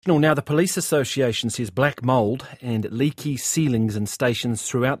Now, the Police Association says black mould and leaky ceilings in stations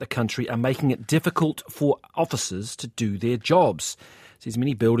throughout the country are making it difficult for officers to do their jobs. It says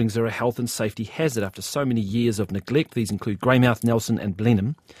many buildings are a health and safety hazard after so many years of neglect. These include Greymouth, Nelson and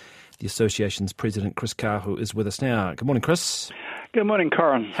Blenheim. The association's president, Chris Cahill, is with us now. Good morning, Chris. Good morning,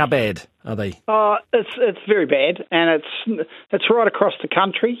 Corin. How bad are they? It's very bad, and it's right across the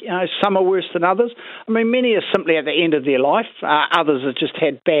country. You know, some are worse than others. I mean, many are simply at the end of their life. Others have just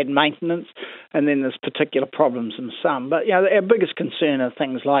had bad maintenance, and then there's particular problems in some. But you know, our biggest concern are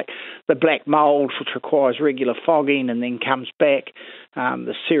things like the black mould, which requires regular fogging and then comes back.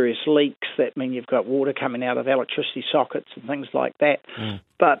 The serious leaks that mean you've got water coming out of electricity sockets and things like that.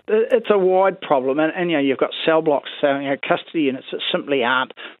 But it's a wide problem, and you know, you've got cell blocks, so you know, custody units that simply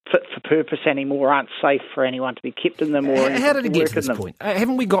aren't fit for purpose anymore, aren't safe for anyone to be kept in them. Or how did it get to this point?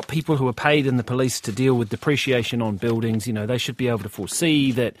 Haven't we got people who are paid in the police to deal with depreciation on buildings? You know, they should be able to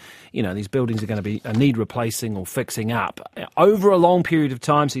foresee that, you know, these buildings are going to need replacing or fixing up over a long period of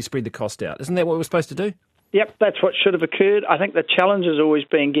time, so you spread the cost out. Isn't that what we're supposed to do? Yep, that's what should have occurred. I think the challenge has always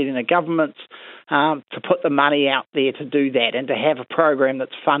been getting the governments to put the money out there to do that and to have a program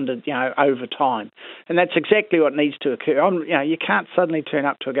that's funded, you know, over time. And that's exactly what needs to occur. You know, you can't suddenly turn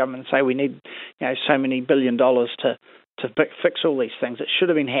up to a government and say we need, you know, so many $1 billion to fix all these things. It should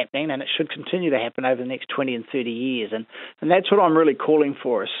have been happening, and it should continue to happen over the next 20 and 30 years. And that's what I'm really calling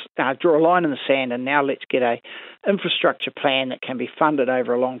for, is draw a line in the sand, and now let's get a infrastructure plan that can be funded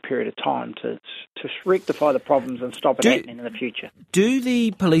over a long period of time to rectify the problems and stop it happening in the future. Do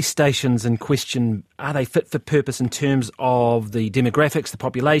the police stations in question, are they fit for purpose in terms of the demographics, the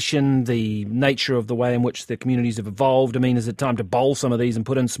population, the nature of the way in which the communities have evolved? I mean, is it time to bowl some of these and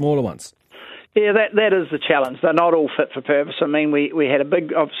put in smaller ones? Yeah, that is the challenge. They're not all fit for purpose. I mean, we had a big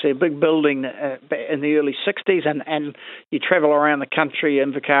building in the early 60s, and you travel around the country,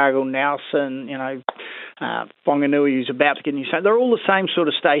 Invercargill, Nelson, you know, Whanganui, who's about to get new. So they're all the same sort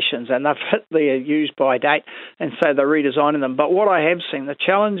of stations, and they've hit their use-by date, and so they're redesigning them. But what I have seen, the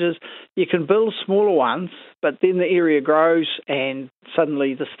challenge is you can build smaller ones, but then the area grows, and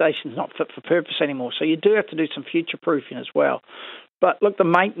suddenly the station's not fit for purpose anymore. So you do have to do some future-proofing as well. But look, the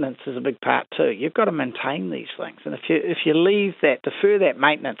maintenance is a big part too. You've got to maintain these things, and if you defer that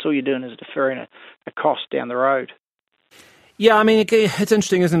maintenance, all you're doing is deferring a cost down the road. Yeah, I mean, it's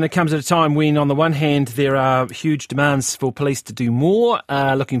interesting, isn't it? It comes at a time when, on the one hand, there are huge demands for police to do more,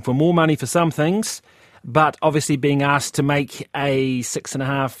 looking for more money for some things, but obviously being asked to make a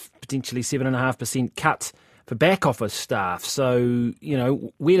 6.5%, potentially 7.5% cut for back office staff. So, you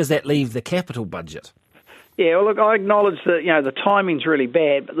know, where does that leave the capital budget? Yeah, well, look, I acknowledge that, you know, the timing's really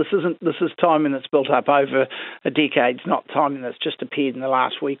bad, but this is timing that's built up over a decade. It's not timing that's just appeared in the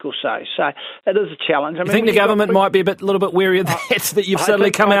last week or so. So it is a challenge. I mean, think the government might be a little bit wary of that you've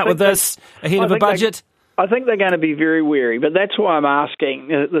suddenly come out with this ahead of a budget? I think they're going to be very wary, but that's why I'm asking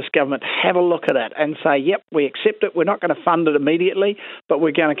this government to have a look at it and say, yep, we accept it. We're not going to fund it immediately, but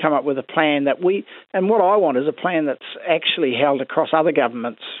we're going to come up with a plan and what I want is a plan that's actually held across other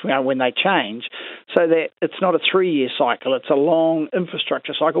governments, you know, when they change, so that it's not a 3-year cycle. It's a long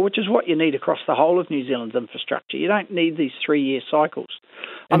infrastructure cycle, which is what you need across the whole of New Zealand's infrastructure. You don't need these 3-year cycles.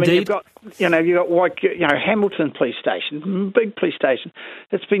 Indeed. I mean, you've got Hamilton Police Station, big police station.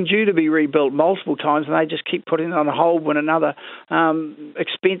 It's been due to be rebuilt multiple times, and they just keep putting it on hold when another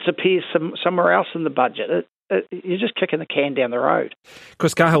expense appears somewhere else in the budget. You're just kicking the can down the road.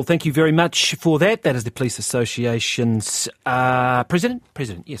 Chris Cahill, thank you very much for that. That is the Police Association's president,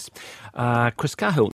 yes, Chris Cahill.